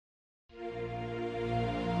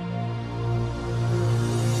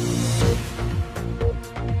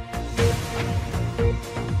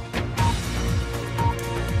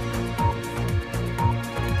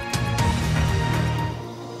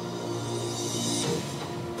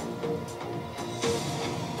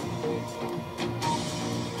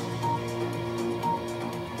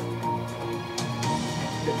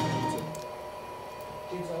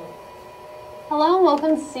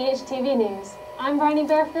welcome to CHTV News. I'm Bryony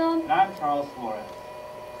Bearfield. And I'm Charles Flores.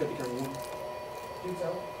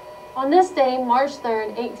 On this day, March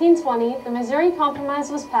 3rd, 1820, the Missouri Compromise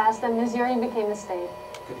was passed and Missouri became a state.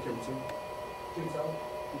 In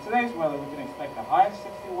today's weather, we can expect a high of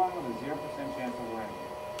 61 with a 0% chance of rain.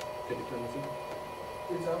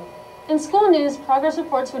 In school news, progress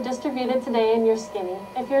reports were distributed today in your skinny.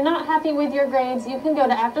 If you're not happy with your grades, you can go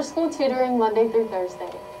to after-school tutoring Monday through Thursday.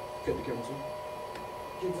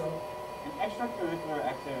 In extracurricular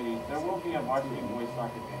activities, there will be a varsity boys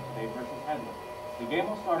soccer game today versus Headley. The game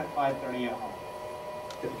will start at 5:30 at home.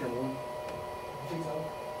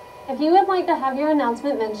 If you would like to have your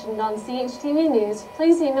announcement mentioned on CHTV News,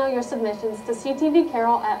 please email your submissions to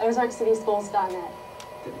ctvcarroll@ozarkcityschools.net.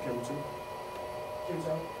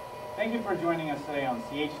 Thank you for joining us today on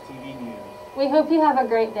CHTV News. We hope you have a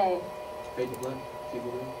great day. Fade to black,